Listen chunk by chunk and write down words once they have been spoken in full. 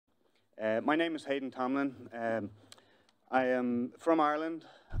My name is Hayden Tomlin. I am from Ireland.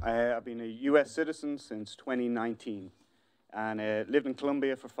 I've been a US citizen since 2019 and lived in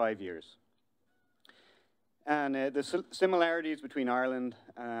Colombia for 5 years. And the similarities between Ireland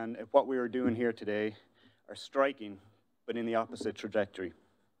and what we are doing here today are striking, but in the opposite trajectory.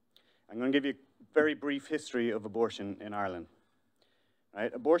 I'm going to give you a very brief history of abortion in Ireland.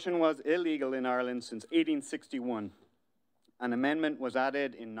 Right? Abortion was illegal in Ireland since 1861. An amendment was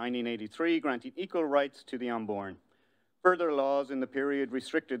added in 1983, granting equal rights to the unborn. Further laws in the period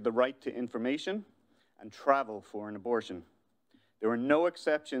restricted the right to information and travel for an abortion. There were no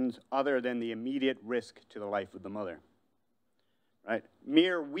exceptions other than the immediate risk to the life of the mother. Right?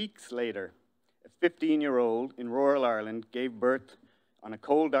 Mere weeks later, a 15-year-old in rural Ireland gave birth on a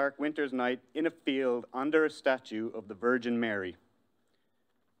cold, dark winter's night in a field under a statue of the Virgin Mary.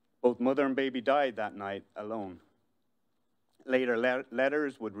 Both mother and baby died that night alone. Later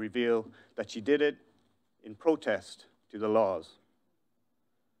letters would reveal that she did it in protest to the laws.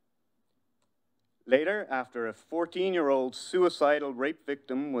 Later, after a 14-year-old suicidal rape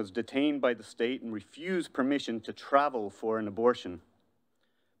victim was detained by the state and refused permission to travel for an abortion,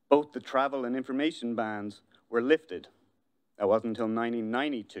 both the travel and information bans were lifted. That wasn't until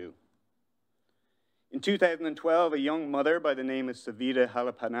 1992. In 2012, a young mother by the name of Savita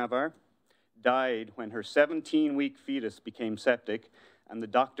Halapanavar died when her 17-week fetus became septic and the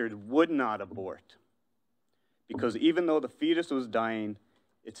doctors would not abort. Because even though the fetus was dying,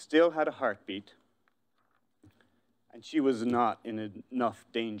 it still had a heartbeat and she was not in enough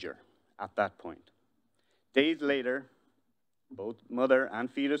danger at that point. Days later, both mother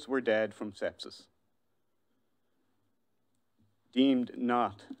and fetus were dead from sepsis. Deemed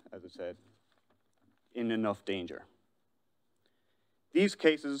not, as I said, in enough danger. These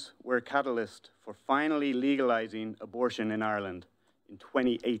cases were a catalyst for finally legalizing abortion in Ireland in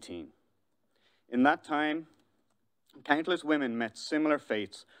 2018. In that time, countless women met similar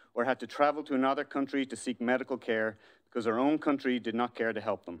fates or had to travel to another country to seek medical care because their own country did not care to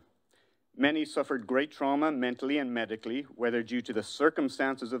help them. Many suffered great trauma mentally and medically, whether due to the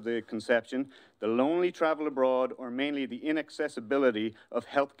circumstances of the conception, the lonely travel abroad, or mainly the inaccessibility of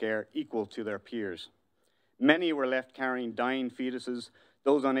healthcare equal to their peers. Many were left carrying dying fetuses.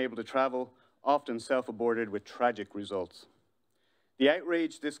 Those unable to travel often self-aborted with tragic results. The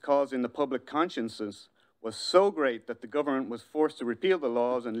outrage this caused in the public consciences was so great that the government was forced to repeal the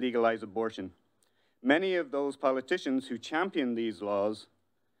laws and legalize abortion. Many of those politicians who championed these laws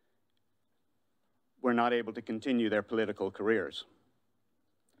were not able to continue their political careers.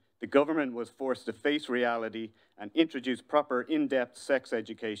 The government was forced to face reality and introduce proper in-depth sex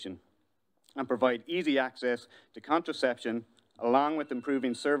education and provide easy access to contraception, along with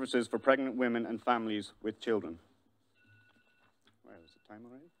improving services for pregnant women and families with children. Where was the time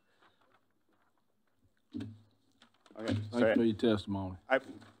already? Okay, Thank you for your testimony.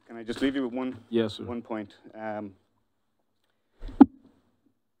 Can I just leave you with one? Yes, sir. One point.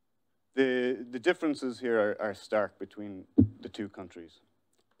 The differences here are stark between the two countries.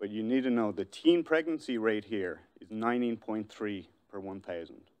 But you need to know the teen pregnancy rate here is 19.3 per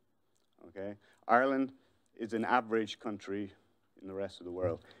 1,000. Okay? Ireland is an average country in the rest of the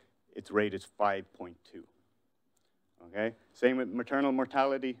world. Its rate is 5.2. Okay? Same with maternal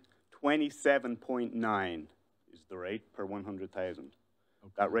mortality, 27.9 is the rate per 100,000.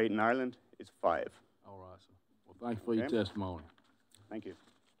 Okay. That rate in Ireland is 5. All right, sir. Well, thank you for your testimony. Thank you.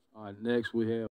 All right, next we have